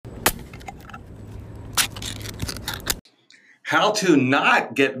How to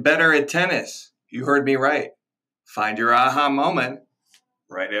not get better at tennis. You heard me right. Find your aha moment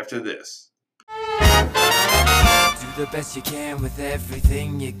right after this. Do the best you can with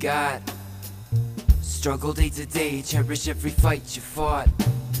everything you got. Struggle day to day, cherish every fight you fought.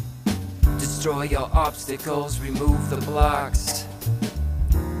 Destroy your obstacles, remove the blocks.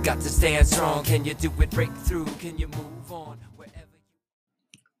 Got to stand strong, can you do it? Break through, can you move on?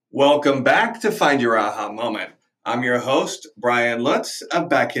 Welcome back to Find Your Aha Moment. I'm your host, Brian Lutz of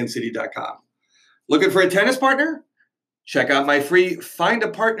BackhandCity.com. Looking for a tennis partner? Check out my free Find a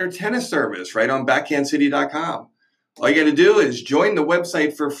Partner tennis service right on BackhandCity.com. All you got to do is join the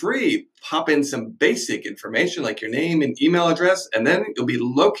website for free, pop in some basic information like your name and email address, and then you'll be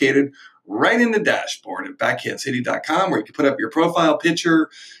located right in the dashboard at BackhandCity.com where you can put up your profile picture,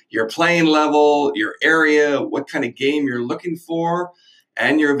 your playing level, your area, what kind of game you're looking for,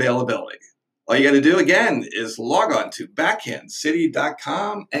 and your availability. All you got to do, again, is log on to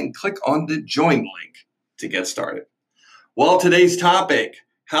BackhandCity.com and click on the Join link to get started. Well, today's topic,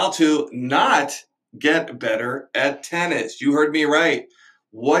 how to not get better at tennis. You heard me right.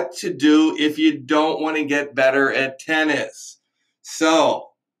 What to do if you don't want to get better at tennis.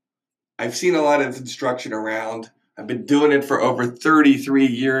 So, I've seen a lot of instruction around. I've been doing it for over 33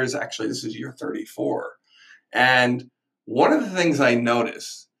 years. Actually, this is year 34. And one of the things I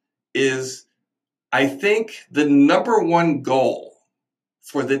notice is I think the number one goal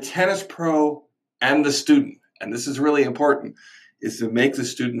for the tennis pro and the student, and this is really important, is to make the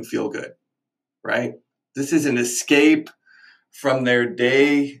student feel good, right? This is an escape from their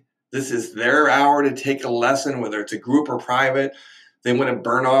day. This is their hour to take a lesson, whether it's a group or private. They want to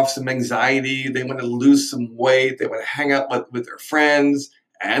burn off some anxiety. They want to lose some weight. They want to hang out with their friends,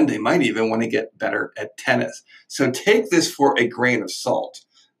 and they might even want to get better at tennis. So take this for a grain of salt.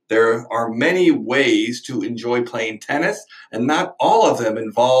 There are many ways to enjoy playing tennis, and not all of them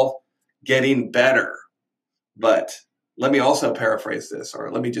involve getting better. But let me also paraphrase this,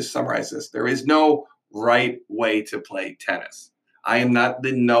 or let me just summarize this. There is no right way to play tennis. I am not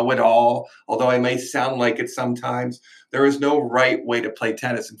the know-it-all, although I may sound like it sometimes. There is no right way to play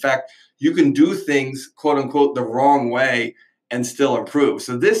tennis. In fact, you can do things, quote unquote, the wrong way and still improve.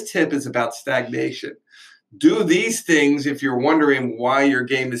 So this tip is about stagnation. Do these things if you're wondering why your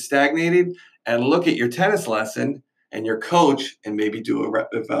game is stagnated, and look at your tennis lesson and your coach and maybe do a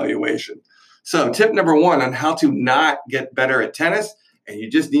evaluation. So tip number one on how to not get better at tennis, and you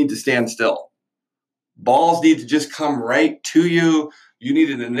just need to stand still. Balls need to just come right to you. You need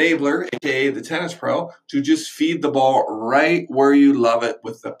an enabler, aka the tennis pro, to just feed the ball right where you love it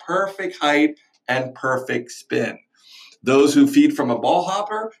with the perfect height and perfect spin. Those who feed from a ball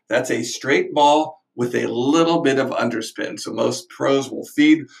hopper, that's a straight ball with a little bit of underspin. So most pros will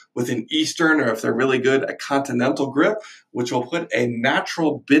feed with an Eastern, or if they're really good, a continental grip, which will put a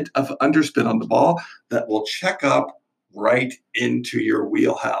natural bit of underspin on the ball that will check up right into your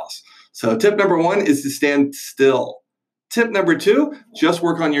wheelhouse. So tip number one is to stand still. Tip number two, just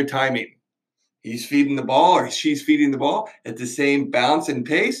work on your timing. He's feeding the ball or she's feeding the ball at the same bounce and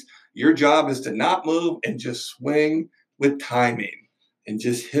pace. Your job is to not move and just swing with timing. And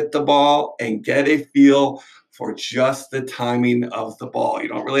just hit the ball and get a feel for just the timing of the ball. You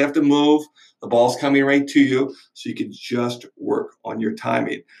don't really have to move. The ball's coming right to you, so you can just work on your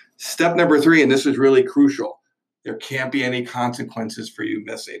timing. Step number three, and this is really crucial, there can't be any consequences for you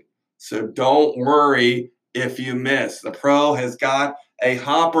missing. So don't worry if you miss. The pro has got a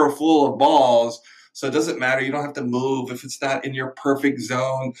hopper full of balls, so it doesn't matter. You don't have to move. If it's not in your perfect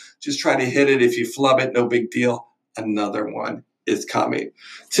zone, just try to hit it. If you flub it, no big deal. Another one is coming.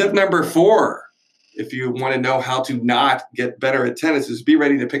 Tip number four, if you want to know how to not get better at tennis, is be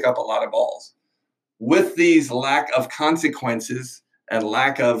ready to pick up a lot of balls. With these lack of consequences and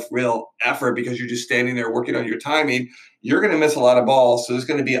lack of real effort, because you're just standing there working on your timing, you're going to miss a lot of balls. So there's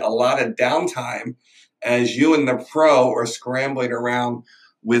going to be a lot of downtime as you and the pro are scrambling around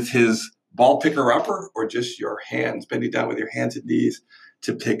with his ball picker-upper or just your hands, bending down with your hands and knees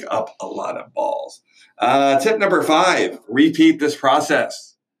to pick up a lot of balls. Tip number five, repeat this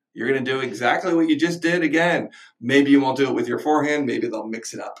process. You're going to do exactly what you just did again. Maybe you won't do it with your forehand. Maybe they'll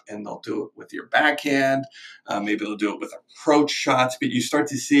mix it up and they'll do it with your backhand. Maybe they'll do it with approach shots. But you start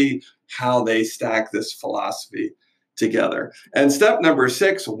to see how they stack this philosophy together. And step number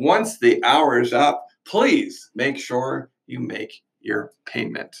six, once the hour is up, please make sure you make your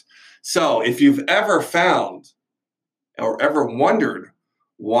payment. So if you've ever found or ever wondered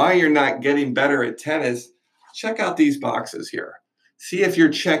why you're not getting better at tennis, check out these boxes here. See if you're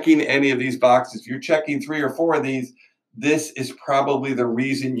checking any of these boxes. If you're checking 3 or 4 of these, this is probably the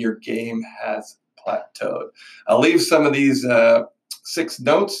reason your game has plateaued. I'll leave some of these 6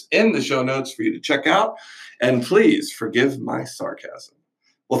 notes in the show notes for you to check out. And please forgive my sarcasm.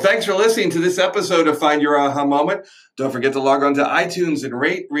 Well, thanks for listening to this episode of Find Your Aha Moment. Don't forget to log on to iTunes and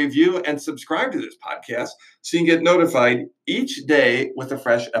rate, review, and subscribe to this podcast so you can get notified each day with a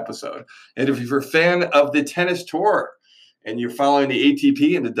fresh episode. And if you're a fan of the tennis tour and you're following the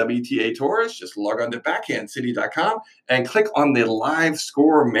ATP and the WTA tours, just log on to backhandcity.com and click on the live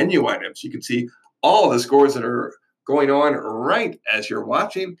score menu items. You can see all the scores that are going on right as you're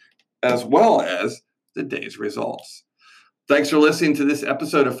watching, as well as the day's results. Thanks for listening to this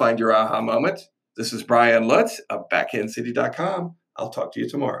episode of Find Your Aha Moment. This is Brian Lutz of backhandcity.com. I'll talk to you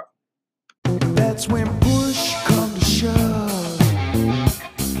tomorrow. That's when push comes to shove.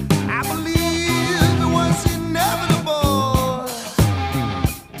 I believe it was inevitable.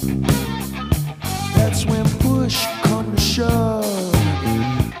 That's when push comes to shove.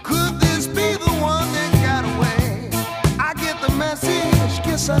 Could this be the one that got away? I get the message,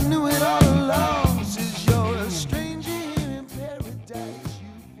 guess I knew it.